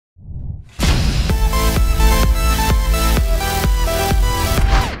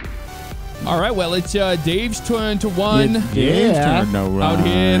All right, well, it's Dave's turn to one. Dave's turn to run. Out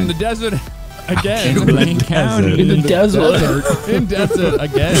here in the desert again. Blaine County. In the desert. In desert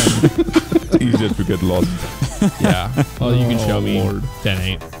again. It's easier to get lost. Yeah. Well, you can show me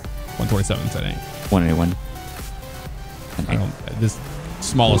 10-8. 127, 10-8. 181. I don't, this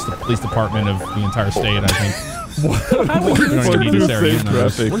smallest police department of the entire state, I think. What You don't even need to say safe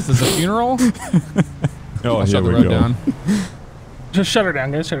traffic? What is this, a funeral? Oh, I'll here shut the we road go. down. Just shut her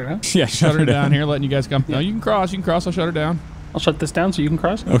down, guys. Shut her down. Yeah, Shut her down here, letting you guys come. No, you can cross. You can cross. I'll shut her down. I'll shut this down so you can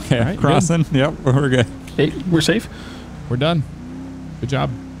cross. Okay, All right, crossing. Yep, we're good. Hey, we're safe. We're done. Good job.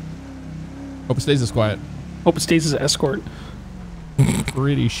 Hope it stays this quiet. Hope it stays as an escort.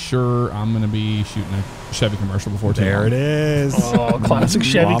 Pretty sure I'm going to be shooting a Chevy commercial before too There long. it is. Oh, classic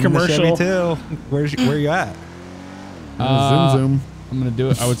Chevy On the commercial. Chevy too. Where you at? Uh, zoom. I'm going to do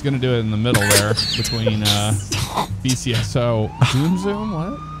it. I was going to do it in the middle there between BCSO. Zoom?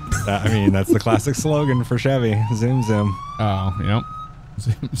 What? I mean, that's the classic slogan for Chevy. Zoom, zoom. Oh, yep.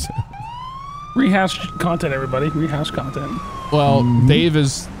 Zoom. Rehash content, everybody. Rehash content. Well, Dave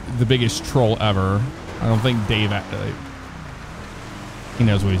is the biggest troll ever. I don't think Dave actually. He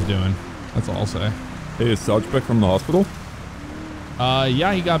knows what he's doing. That's all I'll say. Hey, is Sarge back from the hospital?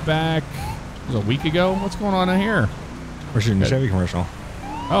 Yeah, he got back. It was a week ago. What's going on in here? We're shooting a Chevy commercial.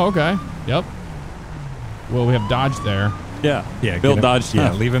 Oh, okay. Yep. Well, we have Dodge there. Yeah. Yeah, Bill get him- Dodge.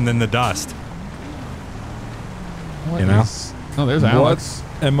 Yeah, leave him in the dust. What You know? is- Oh, there's Alex.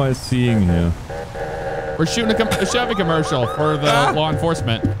 What am I seeing here? We're shooting a Chevy commercial for the law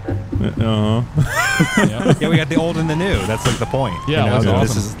enforcement. Uh-huh. Yep. Yeah, we got the old and the new. That's like the point. Yeah, you know, that's that awesome.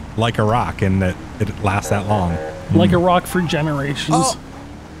 This is like a rock, and that it lasts that long. Like a rock for generations. Oh.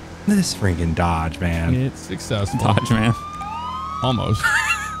 This freaking Dodge, man. It's successful. Dodge, man. Almost.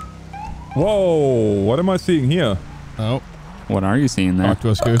 Whoa, what am I seeing here? Oh, What are you seeing there? talk to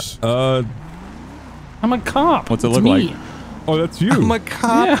us, Goose. I'm a cop. What's it It's look me. like? Oh, that's you. I'm a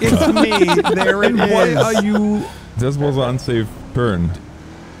cop. Yeah. It's me. There it Why is. are you... This was an unsafe turn.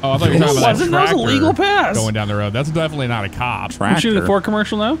 Oh, I thought you were talking about that Wasn't. That was a tractor legal pass. going down the road. That's definitely not a cop. We're shooting a Tractor. Ford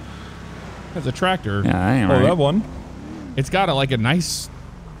commercial now. That's a tractor. Yeah, I ain't Oh, right. that one. It's got a nice,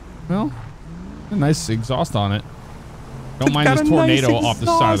 well, a nice exhaust on it. Don't mind this tornado off the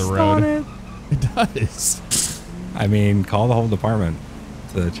side of the road. It does. I mean, call the whole department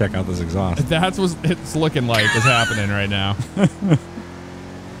to check out this exhaust. That's what it's looking like is happening right now.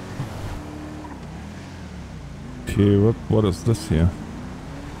 Okay, what is this here?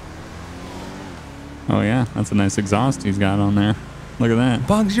 Oh, yeah. That's a nice exhaust he's got on there. Look at that.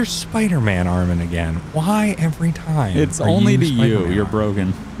 Bugs, you're Spider-Man arming again. Why every time? It's are only to you. Spider-Man You're arming?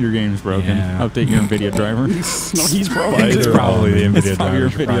 broken. Your game's broken. Yeah. Update your NVIDIA driver. No, he's broken. It's probably the It's NVIDIA probably your driver. You're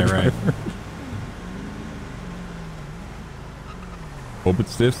video probably right. driver. Hope it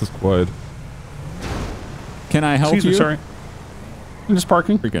stays this quiet. Can I help Excuse you? me, sorry. I'm just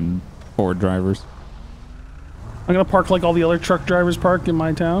parking. Freaking Ford drivers. I'm gonna park like all the other truck drivers park in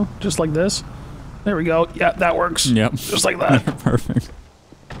my town, just like this. There we go. Yeah, that works. Yep. Just like that. Perfect.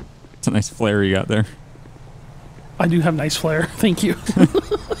 It's a nice flare you got there. I do have nice flair. Thank you.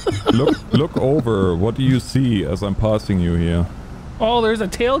 Look over. What do you see as I'm passing you here? Oh, there's a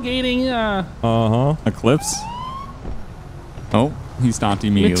tailgating Uh-huh. Eclipse. Oh, he stopped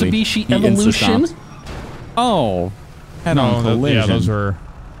immediately. Mitsubishi He Evolution. insta-stopped. Oh. Head-on collision. Yeah, those were.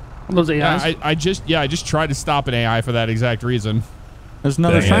 Those AIs. Yeah, I just tried to stop an AI for that exact reason. There's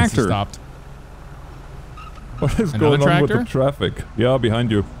another Dang it. He tractor. stopped. What is Another going on with tractor? the traffic? Yeah,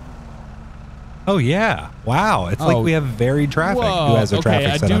 behind you. Oh, yeah. Wow. It's like we have varied traffic. Who has a traffic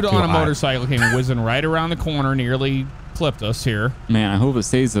a set up dude too on a high. motorcycle came whizzing right around the corner, nearly clipped us here. Man, I hope it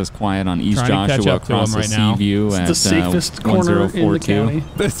stays this quiet on East Trying to catch Joshua up to across him the right now. Seaview It's at the safest corner in the 1042. county.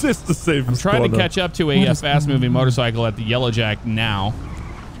 This is the safest I'm trying to corner. catch up to a fast-moving motorcycle at the Yellow Jack now.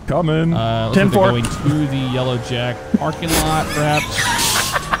 Coming. Looks like 10-4. they're going to the Yellow Jack parking lot,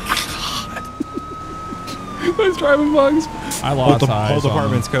 perhaps. Nice driving, Bugs. I lost Whole eyes on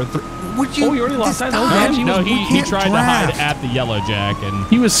department's code 3. Would you? Oh, you already lost that? No, Stop. man. No, he can't tried to hide draft. at the Yellow Jack, and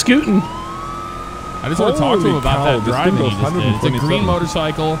He was scooting. I just want to talk to him Holy about cow, that this driving thing he goes just did. It's a 127. green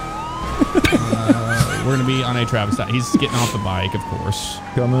motorcycle. We're going to be on a Travis stop. He's getting off the bike, of course.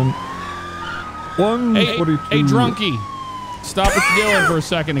 Coming. Hey, 142. hey, drunkie. Stop what you're doing for a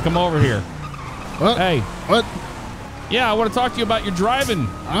second and come over here. What? Hey. What? Yeah, I want to talk to you about your driving.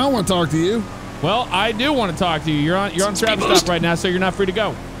 I don't want to talk to you. Well, I do want to talk to you. You're on Travis stop right now, so you're not free to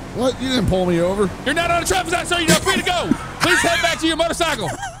go. What? You didn't pull me over. You're not on a traffic stop, so you're not free to go. Please head back to your motorcycle.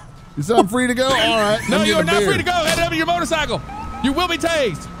 You said I'm free to go? All right. No, let me you get are a not beer. free to go. Head over to your motorcycle. You will be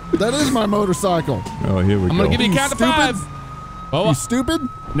tased. That is my motorcycle. Oh, here we I'm go. going to give you a count to Stupid. 5. Well, You stupid?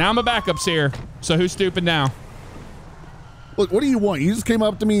 now my backup's here. So who's stupid now? Look, what do you want? You just came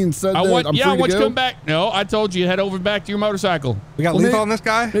up to me and said that I'm free to I want you go? to come back. No, I told you head over back to your motorcycle. We got lethal on this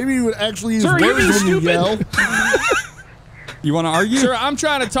guy? Maybe you would actually use Sir, you're words being when you yell. You want to argue? Sir, I'm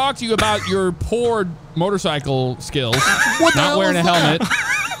trying to talk to you about your poor motorcycle skills. What the not hell wearing is a helmet.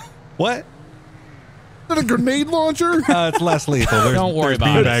 What? Is that a grenade launcher? It's less lethal. There's, Don't worry there's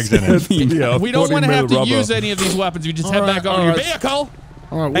about it. beanbags in it. Yeah, We don't 40 want to have to rubber. use any of these weapons. You just head back on your vehicle.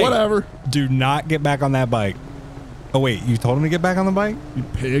 All right, Hey. whatever. Do not get back on that bike. Oh, wait. You told him to get back on the bike? You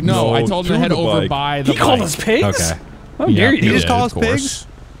pig. No, No, I told him to to head the over bike. by the He called bike. us pigs? Okay. How dare You you? just call us of course. pigs?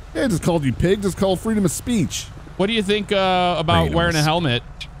 Yeah, I just called you pig. Just called freedom of speech. What do you think about Freedom wearing a of helmet?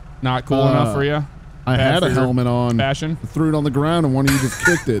 Not cool enough for you? I Bad had for a your helmet on. Fashion? Threw it on the ground, and one of you just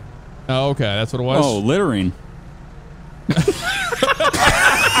kicked it. Oh, okay. That's what it was? Oh, littering.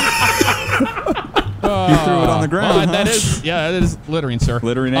 You threw it on the ground. Well, huh? that is littering, sir.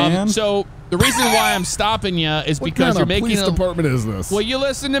 Littering and? So the reason why I'm stopping you is What because kind you're of making police a... department is this? Will you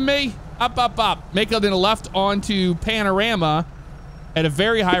listen to me? Up. Make a left onto Panorama at a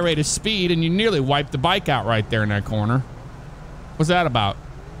very high rate of speed, and you nearly wiped the bike out right there in that corner. What's that about?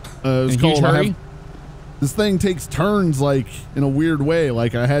 It was In a huge called, hurry? this thing takes turns like in a weird way.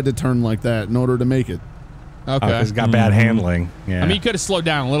 Like I had to turn like that in order to make it. Okay. Because it's got bad handling. Yeah. I mean, you could have slowed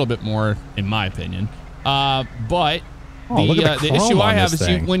down a little bit more, in my opinion. But Oh, look at the the issue chrome I on have this is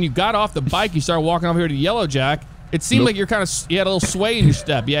thing. when you got off the bike, you started walking over here to Yellow Jack. It seemed like you're kind of you had a little sway in your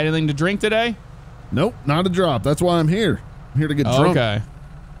step. You had anything to drink today? Nope, not a drop. That's why I'm here. I'm here to get drunk. Okay.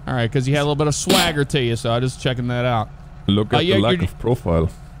 All right, because you had a little bit of swagger to you, so I'm just checking that out. Look at yeah, the lack you're- of profile.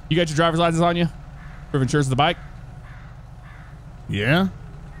 You got your driver's license on you? Proof of insurance of the bike? Yeah.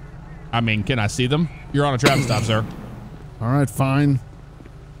 I mean, can I see them? You're on a traffic stop, sir. All right, fine.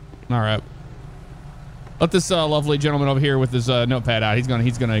 All right. Let this lovely gentleman over here with his notepad out. He's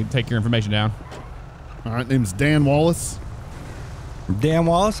gonna take your information down. All right, name's Dan Wallace. Dan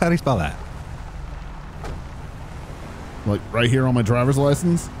Wallace? How do you spell that? Like right here on my driver's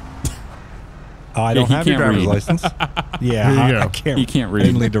license. Oh, I Yeah, don't he have your can't driver's read. license. Yeah, Here you I go. can't. He can't I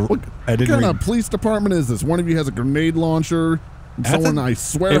didn't read. need to. What I didn't kind read. of police department is this? One of you has a grenade launcher. And That's someone, a- I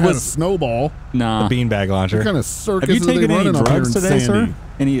swear, it had a was- snowball. Nah. A beanbag launcher. What kind of circus Have you are they taken any running up here in drugs today, Sandy? sir?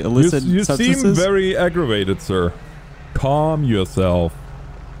 Any illicit You seem substances? very aggravated, sir. Calm yourself.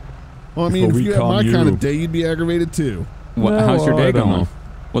 Well, I mean, Before if we you had my calm kind you. of day, you'd be aggrated too. What, Well, how's your I day don't going? know.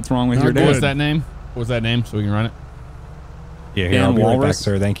 What's wrong with Not your good. day? What's that name? What's that name so we can run it? Yeah, here, Dan I'll be right back, Walrus?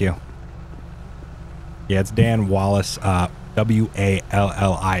 sir. Thank you. Yeah, it's Dan Wallace. Wallis.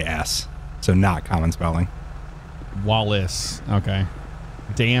 So not common spelling. Wallace. Okay.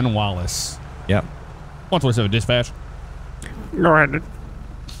 Dan Wallace. Yep. 127 dispatch. Go ahead.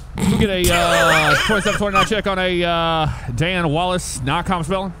 We get a 2729 check on a Dan Wallace, not common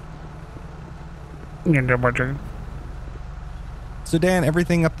spelling. So Dan,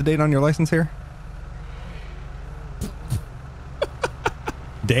 everything up to date on your license here?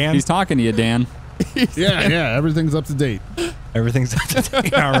 Dan, He's talking to you, Dan. Yeah, everything's up to date. everything's up to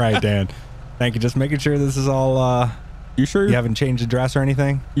date. All right, Dan. Thank you. Just making sure this is all. You sure? You haven't changed address or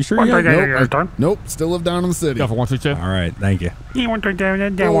anything? You sure? You Nope, still live down in the city. Go for 132. All right. Thank you. He went to down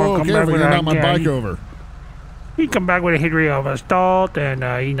and then Oh, come back careful, with you're a not my bike over. He come back with a history of assault and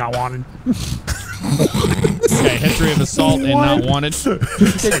he not wanted. Okay, history of assault and not wanted.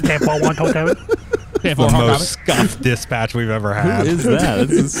 Did a tempo 127. Okay, The for most scuffed dispatch we've ever had. Who is that?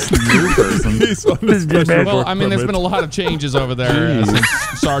 It's a new person. He's on a special Well, work I mean, there's been permit. a lot of changes over there since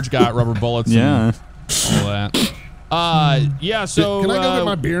Sarge got rubber bullets. Yeah. And all that. Yeah. So Can I go get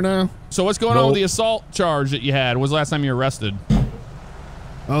my beer now? So what's going on with the assault charge that you had? When was the last time you were arrested?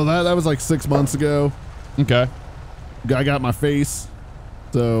 Oh, that was like 6 months ago. Okay. Guy got my face.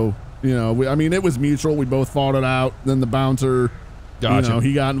 So, you know, I mean, it was mutual. We both fought it out. Then the bouncer, Gotcha. you know,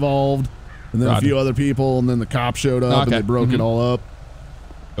 he got involved. And then Gotcha. a few other people. And then the cop showed up and Okay. they broke it all up.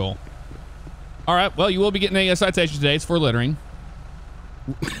 Cool. All right. Well, you will be getting a citation today. It's for littering.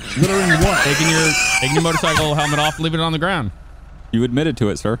 Littering what? Taking your motorcycle helmet off, leaving it on the ground. You admitted to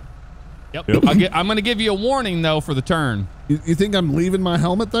it, sir. Yep. Yep. I'm going to give you a warning though for the turn. You think I'm leaving my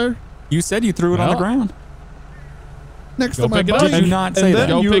helmet there? You said you threw it on the Well, ground. Next Go to my pick it up. bike? Did you not say and that? then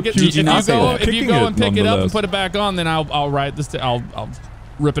Go you pick it. accused If me you of go kicking and pick it up and nonetheless. put it back on, then I'll write this. I'll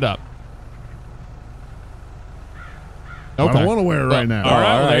rip it up. I don't want to wear it right now. All right.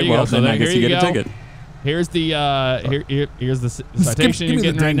 Well, there you go. Well, So then there, I guess here you you get go. a ticket. Here's the here's the citation give you're me the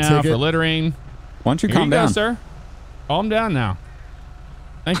getting right dang now ticket. for littering. Why don't you Here calm you go, down? sir. Calm down now.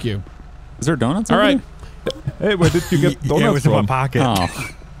 Thank you. Is there donuts? All over right. Hey, where did you get donuts Yeah, it was in my from? pocket. There? Oh,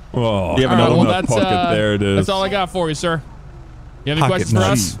 Oh, You have All right, another well, donut that's pocket. There it is. That's all I got for you, sir. You have any questions for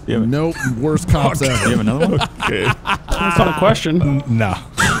us? Nope. Worst cops ever. You have another one? Okay. That's not a question. No.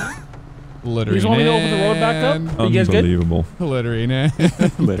 Littering. You just want me to open the road back up? Are you guys good? Unbelievable. Littering.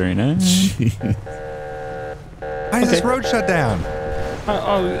 Littering, eh? Why is this road shut down?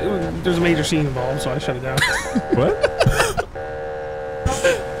 There's a major scene involved, so I shut it down. What?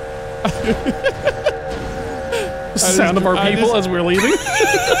 Sound of our people as we're leaving.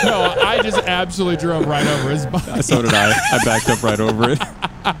 No, I just absolutely drove right over his bike. So did I. I backed up right over it.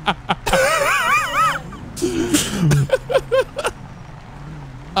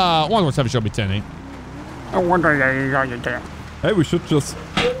 One more time, show me 10-8. I wonder. Hey, we should just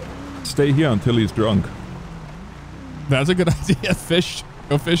stay here until he's drunk. That's a good idea. Fish.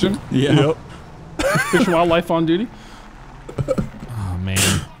 Go fishing. Yeah. Fish and Wildlife on duty. Oh man,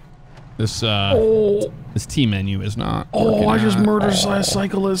 this this T menu is not. Oh, I just out. murdered a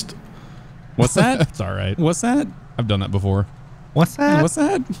cyclist. What's that? It's all right. What's that? I've done that before. What's that? What's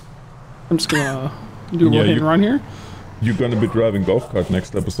that? I'm just gonna do a little hit and run here. You're gonna be driving golf cart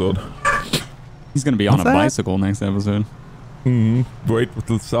next episode. He's gonna be on a that? bicycle next episode. Wait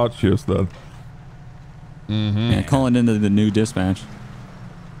till Sarge hears that. Yeah, calling into the new dispatch.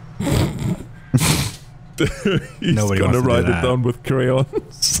 He's Nobody gonna wants to do write it that. down with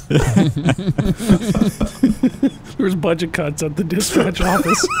crayons. There's budget cuts at the dispatch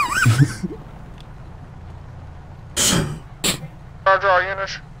office. Sarge, all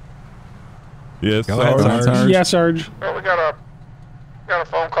units. Yes, Go ahead, Sarge. Sarge. Yeah, Sarge. Well, we got a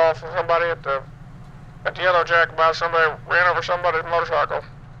phone call from somebody at the Yellow Jack about somebody ran over somebody's motorcycle.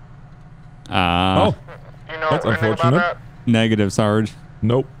 Oh, You know That's anything about unfortunate. that? negative, Sarge.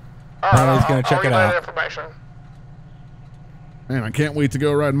 Nope. All right, he's gonna check I'll it relay out. the information. Man, I can't wait to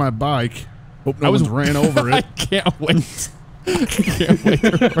go ride my bike. Hope no I was- one's ran over I it. can't wait. Can't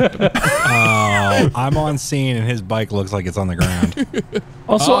wait. Oh, I'm on scene and his bike looks like it's on the ground.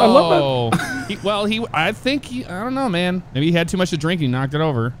 Also, I love that. I think I don't know, man. Maybe he had too much to drink and he knocked it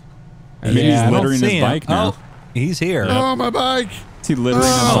over. Maybe Yeah, I he's don't littering see his him. bike now. Oh, he's here. Oh, my bike. Is he littering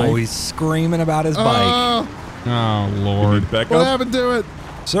his Oh, bike? he's screaming about his bike. Oh, Oh You Lord. need backup? what happened to it?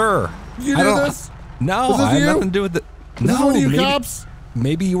 Sir, You I did don't. this? No, Was this I have you? nothing to do with it. Was this No, one of you maybe, cops?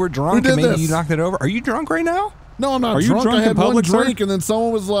 maybe you were drunk did and maybe this? you knocked it over. Are you drunk right now? No, I'm not Are you drunk. drunk I in had public, one sir? drink, and then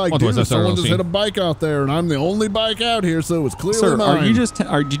someone was like, What was dude, that, someone just Rosie? hit a bike out there, and I'm the only bike out here, so it was clearly Sir, mine. are you just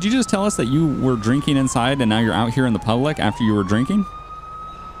did you just tell us that you were drinking inside and now you're out here in the public after you were drinking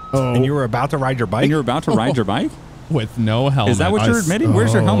Oh, And you were about to ride your bike? and you're about to ride your bike? With no helmet. Is that what you're admitting?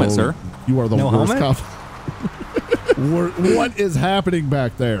 Where's your helmet, sir? You are the No worst helmet? cop. What is happening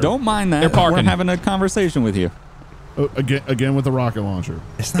back there? Don't mind that. They're parking. We're having a conversation with you. Again with the rocket launcher.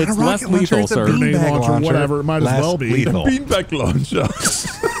 It's not It's a rocket less launcher, lethal, it's a sir. Grenade beanbag launcher, whatever, it might as Less well be. Lethal. Beanbag launcher.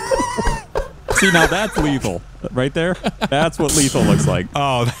 See, now that's lethal. Right there? That's what lethal looks like.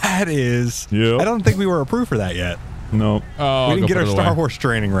 Oh, that is. Yep. I don't think we were approved for that yet. No. Oh, We I'll didn't go get put our it Star away. Wars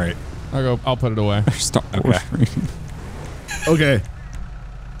training right. I'll put it away. Star Wars. Okay.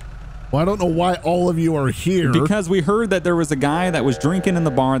 Well, I don't know why all of you are here. Because we heard that there was a guy that was drinking in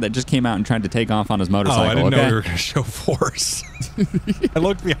the bar that just came out and tried to take off on his motorcycle. Oh, I didn't know okay? we were going to show force. I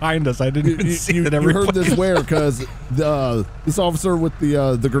looked behind us. I didn't even see you that heard everybody. this where? Because this officer with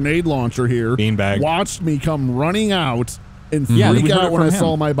the grenade launcher here Beanbag. watched me come running out and Yeah, we freak heard out it when I from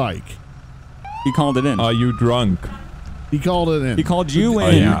saw him. my bike. He called it in. Are you drunk? He called it in. He called you Are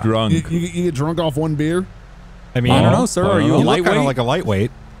in. you yeah. drunk? You get drunk off one beer? I mean, I don't know, sir. Are you a You look kind lightweight? of like a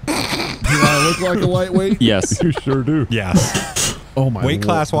lightweight. Do I look like a lightweight? Yes. You sure do. Yes. Oh my. Weight Lord.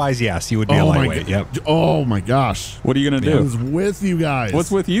 class wise, yes, you would be a Oh my. lightweight. Yep. Oh my gosh. What are you going to I do? was with you guys. What's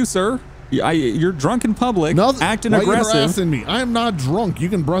with you, sir? You're drunk in public, Nothing. acting Why are you aggressive. harassing me? I am not drunk. You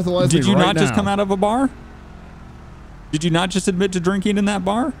can breathalyze Did me you right not just now. come out of a bar? Did you not just admit to drinking in that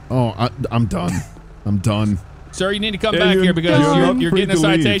bar? Oh, I'm done. I'm done. Sir, you need to come Yeah, back you're here because done. you're Free getting a to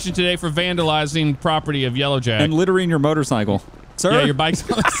leave. citation today for vandalizing property of Yellow Jack. And littering your motorcycle. Sir? Yeah, your bike's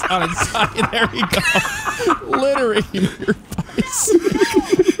on its side. There you go. Littering your bicycle.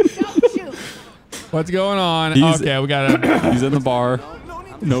 What's going on? He's- Okay, we got to He's in the bar.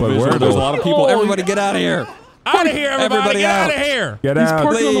 No But visual. where There's a though? lot of people. Everybody get out of here. out of here, everybody. Everybody Get out out. of here. Get He's out.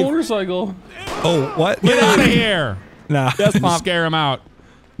 parking on the Leave. motorcycle. Oh, what? Get out of here. Nah. Desk Just pop. scare him out.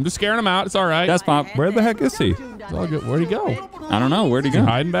 I'm just scaring him out. It's all right. Desk pop. Where the heck is he? It's all good. Where'd he go? I don't know. Where'd he go?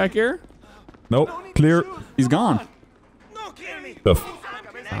 Hiding back here? Nope. Clear. He's gone. Stuff.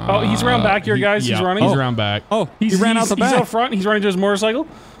 Oh, he's around back here, guys. Yeah, He's running. He's around back. Oh, he ran out the He's back. out front. He's running to his motorcycle.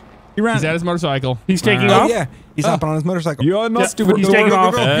 He ran. He's at his motorcycle. He's taking All Oh, off. yeah. He's hopping on his motorcycle. You're not Yeah, stupid. he's taking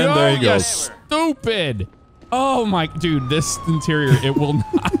off. And Oh, there he you goes. stupid. Oh my, dude, this interior, it will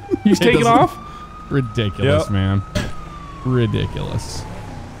not. He's it taking doesn't- off. Ridiculous, Yep. man. Ridiculous.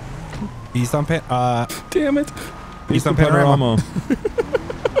 East on Damn it. East on Panorama.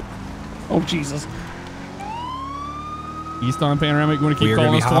 Oh, Jesus. East on Panorama. You want to keep We're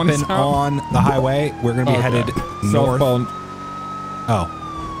calling going to us be 20 hopping on the highway. We're going to be headed north. Southbound.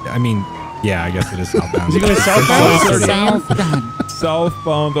 Oh, I mean, yeah, I guess it is southbound. Is he going southbound?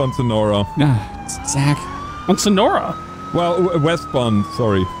 Southbound on Sonora. Zach. On Sonora. Well, westbound,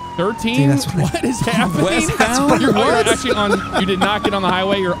 sorry. 13? What is happening? Westbound? You're actually on. You did not get on the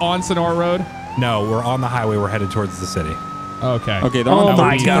highway. You're on Sonora Road. No, we're on the highway. We're headed towards the city. Okay. Okay, they're Oh on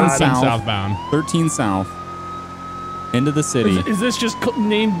my 13 God. south. Southbound. 13 south. Into the city. Is this just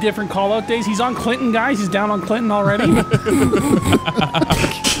named different call-out days? He's on Clinton, guys. He's down on Clinton already.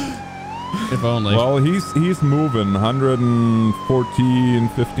 If only. Well, he's moving 114,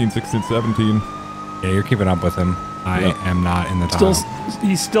 15, 16, 17. Yeah, you're keeping up with him. I am not in the tunnel.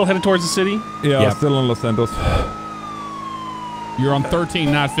 He's still headed towards the city. Yeah, Yep. still in Los Santos. You're on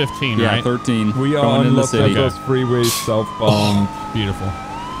 13, not 15, Yeah, right? 13. We are going on into the Los city. Santos Freeway southbound. Beautiful.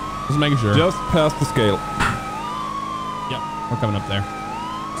 Just making sure. Just past the scale. Yep. We're coming up there.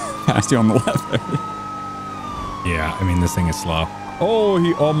 Past you on the left there. Yeah, I mean, this thing is slow. Oh,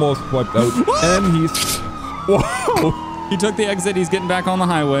 he almost wiped out. And he's... Whoa! He took the exit. He's getting back on the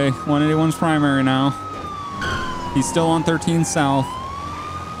highway. 181's primary now. He's still on 13 south.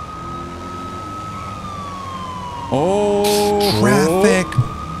 Oh. Traffic.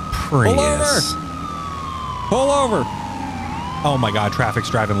 Prius. Pull over. Oh my God, traffic's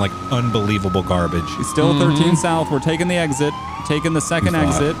driving like unbelievable garbage. He's still 13 south. We're taking the exit. Taking the second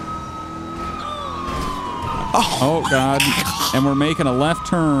exit. Oh, God. And we're making a left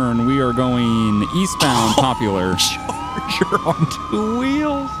turn. We are going eastbound Popular. You're on two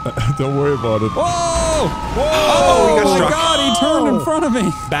wheels. Don't worry about it. Whoa! Whoa! Oh, he got my struck. God, he turned in front of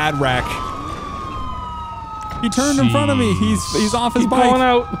me. Bad wreck. He turned in front of me. He's off his Keep bike. going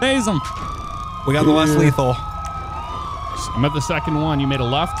out. Haze him. We got the less lethal. I'm at the second one. You made a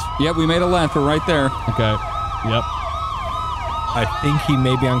left? Yep, we made a left. We're right there. Okay. Yep. I think he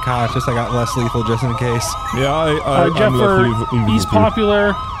may be unconscious. I got less lethal just in case. Yeah, Jeff, I'm left he's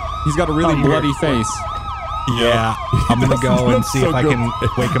popular. He's got a really Oh, bloody face. Yeah, I'm gonna go and see if I can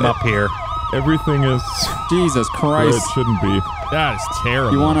wake him up here. Everything is Jesus where it Christ. shouldn't be. That is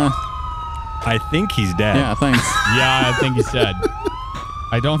terrible. You wanna? I think he's dead. Yeah, thanks. Yeah, I think he's dead.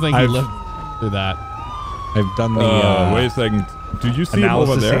 I don't think he lived through that. I've done the Wait a second. Did you see him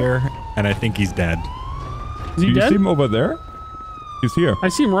over analysis there? here, and I think he's dead. Is he Did you dead? see him over there? He's here. I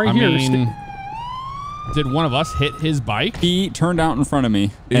see him right I here. mean, did one of us hit his bike? He turned out in front of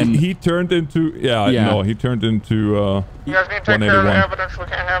me, and He turned into no, he turned into You guys need to take care of the 181. evidence. We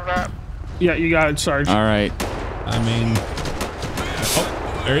can't have that. Yeah, you got it, Sarge. all right. I mean,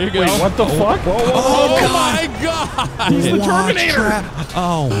 there you go. Wait, what the fuck? Oh my God! He's the Terminator.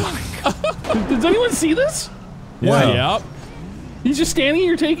 Oh my Does anyone see this? yeah. Yep. He's just standing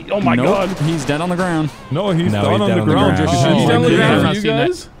here taking. Oh my Nope, God. He's dead on the ground. No, he's No, down he's on down the on the ground. ground. Just Oh, He's down on the okay. ground I've for you seen that.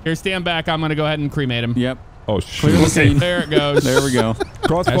 guys. Here, stand back. I'm gonna go ahead and cremate him. Yep. Oh Clear the shit! scene. There it goes. There we go. Ashes to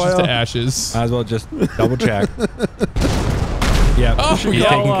Crossfire. ashes. Might as well just double check. Yep, Oh, he's yeah.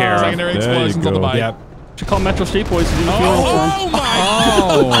 taken care of. Secondary There you explosions on the go. bike. Yep. Should call Metro State Police to do the funeral for him. Oh my!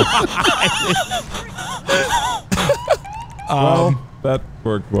 Well, that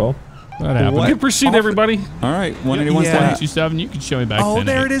worked well. That happened. Good pursuit, everybody. All right. 181 Yeah. 127. You can show me back. Oh, 10,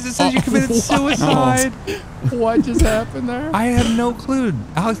 there it is. It says you committed suicide. What just happened there? I had no clue.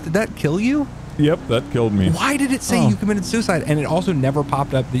 Alex, did that kill you? Yep, that killed me. Why did it say you committed suicide? And it also never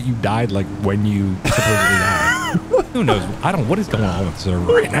popped up that you died, like when you supposedly died. Who knows? I don't. What is going on with the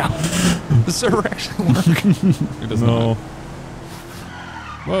server right now? The server actually working? It does No. not.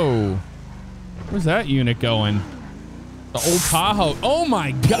 Whoa. Where's that unit going? The old Tahoe. Oh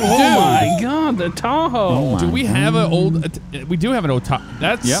my God. Oh my God, the Tahoe. Oh my Do we have an old? We do have an old Tahoe.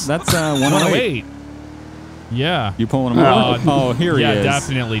 That's Yep, that's 108. 108. Yeah. You pulling him out? Oh, here he yeah, is.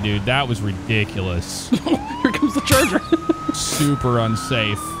 definitely, dude. That was ridiculous. Here comes the Charger. Super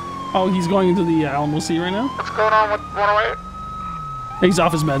unsafe. Oh, he's going into the Alamo Sea right now? What's going on with 108? He's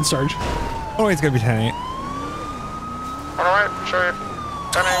off his meds, Sarge. Oh, it's gonna be 10-8. 108, show you.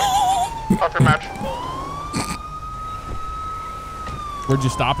 10-8. Off your match. Where'd you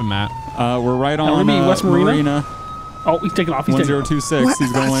stop him at? We're right That on would be West Marina? Oh, he's taking off. He's taking off. 1026.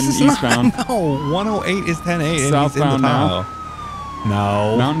 He's going eastbound. No, 108 is 10-8 and he's in the Southbound now. Tahoe.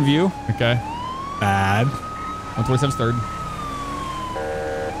 No. Mountain View. Okay. Bad. 127's third.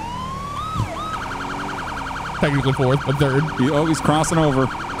 Technically fourth, but third. He's crossing over.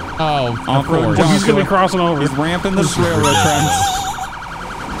 Oh, of Off-road course. jump. He's going to be crossing over. He's ramping the railroad tracks.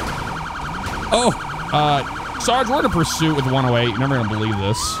 Oh, Sarge, we're in a pursuit with 108. You're never gonna believe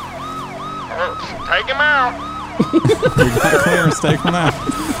this. Take him out. We got clearance. Take him out.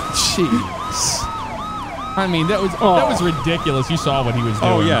 Jeez. I mean, that was ridiculous. You saw what he was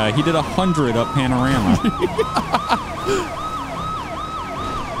doing. Oh yeah, he did 100 up Panorama.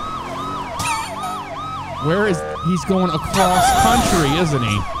 Where is he's going across country, isn't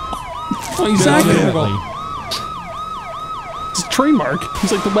he? Oh, exactly. Definitely. It's a trademark.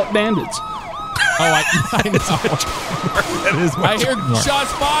 He's like the Wet Bandits. Oh, I know. That is my I hear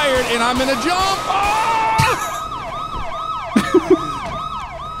shots fired, and I'm in a jump.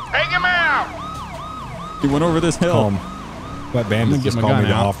 Take him out. He went over this hill. Wet Bandits just my called me gun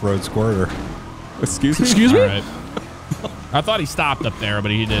the out. off-road squirter. Excuse me? Excuse me? All right. I thought he stopped up there, but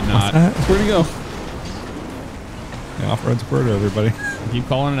he did not. Where'd he go? The off-road squirter, everybody. Keep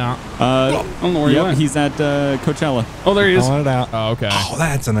calling it out. I don't know where he Yep, went. he's at Coachella. Oh, there he is. Calling it out. Oh, okay. Oh,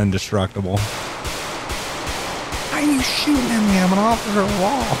 that's an indestructible. Why are you shooting at me? I'm an officer of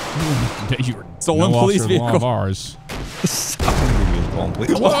law. You were Stolen no police officer of the law of vehicle. ours. Oh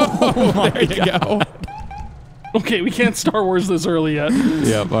There you go. Okay, we can't Star Wars this early yet.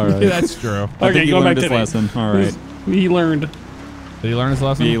 Yep, all right. Yeah, that's true. I Okay, think he going learned back his to lesson. All right. He learned. Did he learn his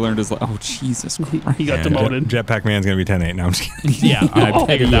lesson? He learned his lesson. Oh, Jesus Christ. He got demoted. Jetpack Man's going to be 10-8. No, I'm just kidding. Yeah, I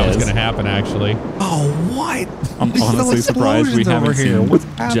figured that was Yes. going to happen, actually. Oh, what? I'm There's no honestly surprised we explosions haven't over here. seen What's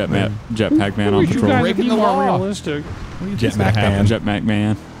happening? Jetpack Man on You patrol. guys Breaking be the more law. realistic. Jetpack Man. Jetpack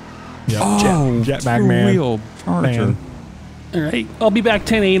Man. Yep. Oh, Jetpack Man. two-wheel Charger. Man. All right. I'll be back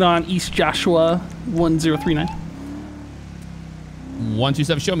 10-8 on East Joshua 1039.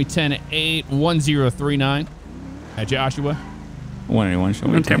 127, show me 10-8, 1039 at Joshua. 181, show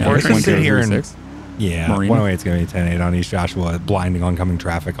me 10-4. 10. We're gonna sit here and- 10-6. Yeah, Marina. 108's going to be 10-8 on East Joshua, blinding oncoming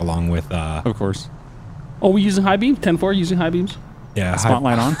traffic along with, Of course. Oh, we using high beam? 10-4 using high beams? yeah.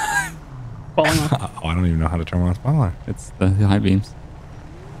 Spotlight on. Falling on. Oh, I don't even know how to turn on spotlight. It's the high beams.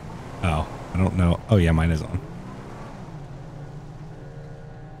 Oh, I don't know. Oh, yeah, mine is on.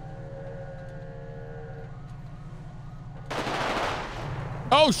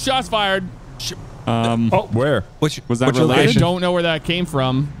 Oh, shots fired. Where? Which Was that which related? I location? don't know where that came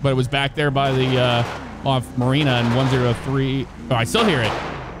from, but it was back there by the off Marina in 103. Oh, I still hear it.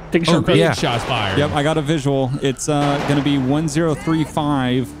 Take a short Big yeah. shots fired. Yep, I got a visual. It's going to be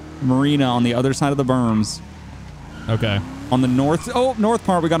 1035 Marina on the other side of the berms. Okay. On the north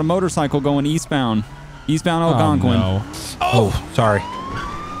part, we got a motorcycle going eastbound. Eastbound Algonquin. no. Oh, sorry.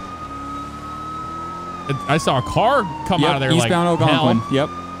 I saw a car come out of there eastbound like Algonquin. hell.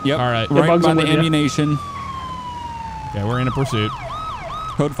 Yep. All right. Right bugs by are the with you. ammunition. Okay, we're in a pursuit.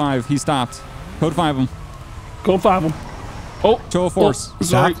 Code 5, he stopped. Code 5 him. Go 5 them. Oh, Show of force. Oh,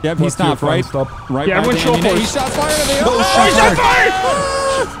 sorry. Yep, he What's your stopped front right. stop? Right Yeah, by everyone the show ammunition. force. He shot fired at the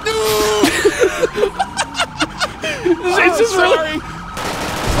It's just really. Sorry.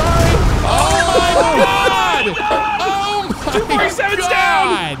 Oh my God! Oh my 247's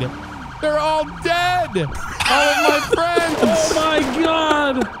God! They're all dead. All of my friends. Oh my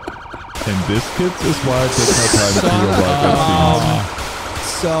God. And this, kids, is why I take my time to realize I've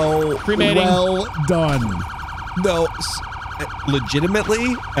So, Cremating. Well done. no,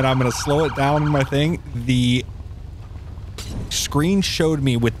 legitimately, and I'm going to slow it down in my thing, the screen showed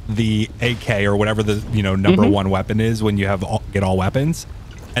me with the AK or whatever the, number one weapon is when you have get all weapons,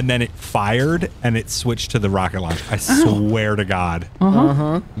 and then it fired and it switched to the rocket launcher. I swear to God.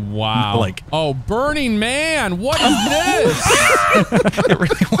 Wow. Like- oh, Burning Man. What is this? It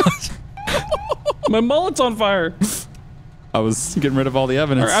really was. My mullet's on fire. I was getting rid of all the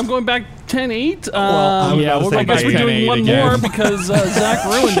evidence. All right, I'm going back 10-8. I was yeah, about to we'll say go I guess back we're doing 10-8 one again. more because Zach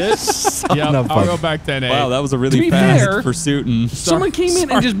ruined it. Yep, of I'll fun. go back 10-8. Wow, that was a To really be fast fair, pursuit. And Someone came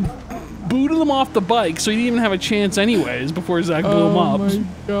in and just booted him off the bike, so he didn't even have a chance anyways before Zach blew him up. my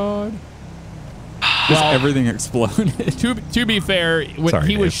God. just everything exploded. To be fair, when Sorry,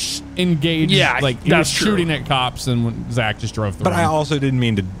 he Dave. was engaged, Yeah, like he was that's true. shooting at cops, and when Zach just drove through. But I him. also didn't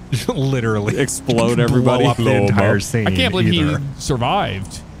mean to literally Explode everybody. blow up the Blow 'em entire up. scene. I can't believe either. he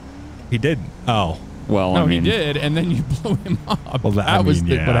survived. He did. Oh, Well, No, I mean, he did, and then you blew him up. well, that was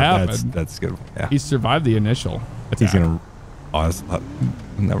what happened. That's good. Yeah, He survived the initial attack. he's gonna. Oh,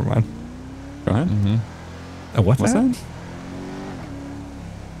 never mind. Go ahead. What's What's that? that?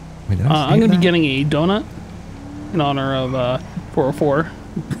 Wait, did I I'm say going to be that? getting a donut in honor of 404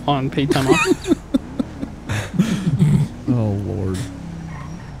 on paid time off. Oh, Lord.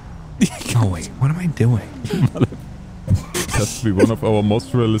 Oh wait, what am I doing? has to be one of our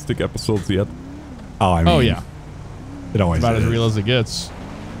most realistic episodes yet. Oh, I mean, Oh yeah, it always about is. as real as it gets.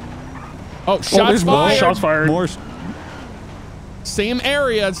 Oh, Oh, shots there's more fired. shots fired. More. Same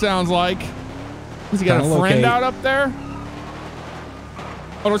area, it sounds like. Has he got a Trying to friend locate. out up there?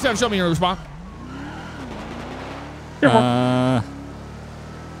 Oh, no, Sam, show me your response.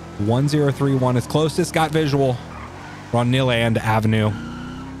 1031 is closest. Got visual. We're on Niland Avenue.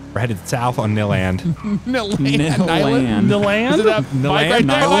 We're headed south on Niland. Niland. The land? Is it that bike right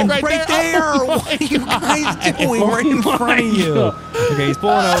there? Oh, Bike right there. Oh, what are you guys doing? Right in front of you. Okay, he's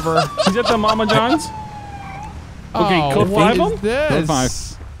pulling over. He's at the Mama John's. Okay, code what 5 is him? this? Code 5.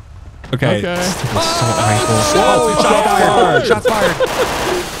 Okay. Okay. Shots fired. Shots fired.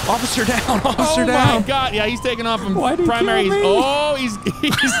 Officer down. Officer Oh down. my God! Yeah, he's taking off from Why'd he primary. kill me? Oh, he's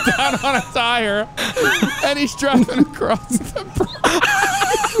down on a tire, and he's driving across the.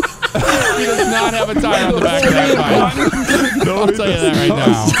 He does not have a tire on the back of that bike. I'll tell you that right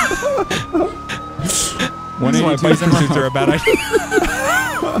now. This is why 182's bike in pursuits are route. a bad idea.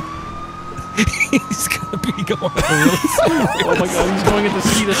 He's gonna be going really slow. Oh my God, he's going at the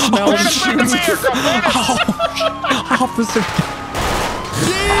speed of smell and shoots. Officer.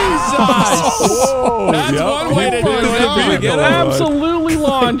 Jesus! That's one way to do it. Get absolutely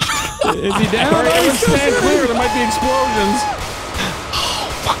launched. Is he down? Everyone stand clear. There might be explosions.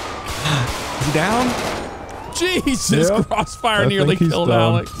 Is he down? Jesus! Yep. Crossfire I nearly think he's killed done.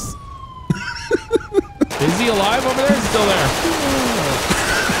 Alex. Is he alive over there? He's still there.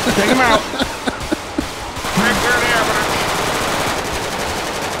 Take him out. Right there, the evidence.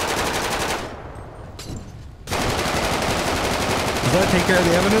 Does that take care of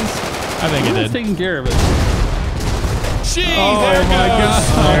the evidence? I think it He's did. taking care of it. Jeez! Oh there it my goes.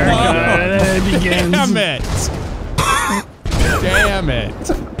 God. There it begins. Damn it! Damn it!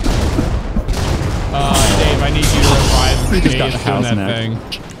 Dave, I need you to revive me. just got the house that neck. thing.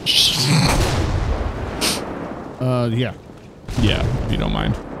 Yeah. Yeah, if you don't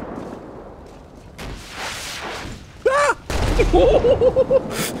mind.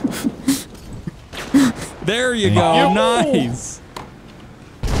 There you go. Nice.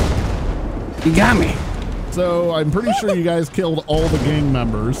 You got me. So I'm pretty sure you guys killed all the gang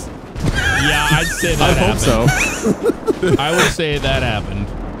members. Yeah, I'd say that I hope so. I would say that happened.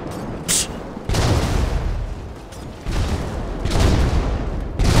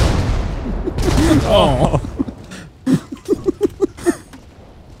 Oh.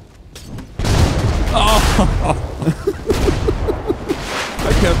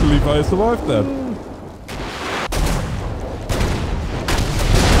 I can't believe I survived that.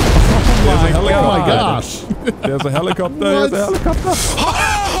 There's a Oh helicopter. my gosh. There's a helicopter. There's a helicopter.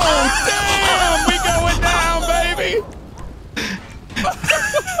 Oh, damn! We going down, baby!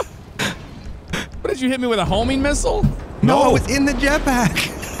 What, did you hit me with a homing missile? No, I was in the jetpack.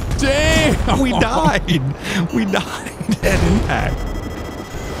 Damn! We died. We died at impact.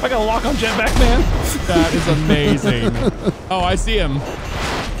 I got a lock on jetpack, man. That is amazing. Oh, I see him.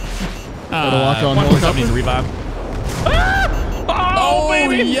 lock on 147 needs a revive. Oh,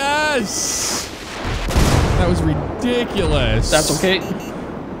 baby. Yes! That was ridiculous. That's okay.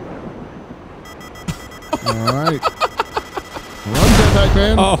 All right. Run, jetpack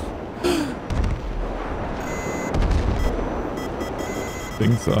man. Oh,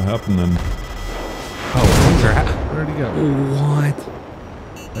 Things are happening. Oh, Where'd he go? what?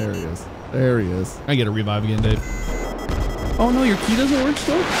 There he is. There he is. I get a revive again, Dave. Oh no, your key doesn't work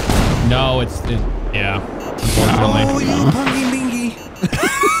still? No, yeah. Unfortunately. Oh, you punky bingy.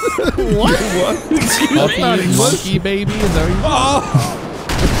 What? Excuse me. Monkey baby, is that what you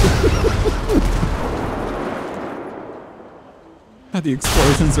God, the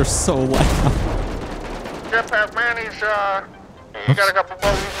explosions are so loud. Jetpack man, he's you got a couple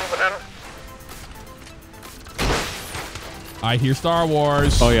bogeys moving in. I hear Star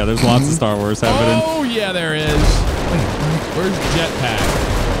Wars. Oh yeah, there's lots of Star Wars happening. Oh, yeah, there is. Where's Jetpack?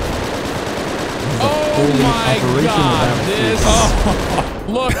 Oh my God! This.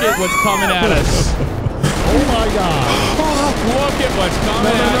 Look at what's coming at us. Oh my god. Look at what's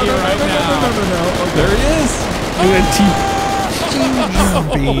coming at you right now. Okay. There he is.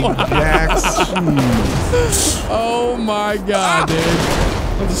 Jax. Oh my God, dude.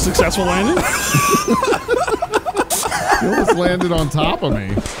 That was a successful landing. He almost landed on top of me.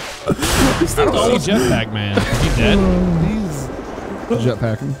 I don't see Jetpack man. Is he dead? He's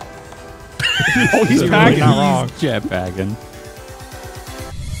jetpacking. Oh, he's You're packing. not wrong. Jetpacking.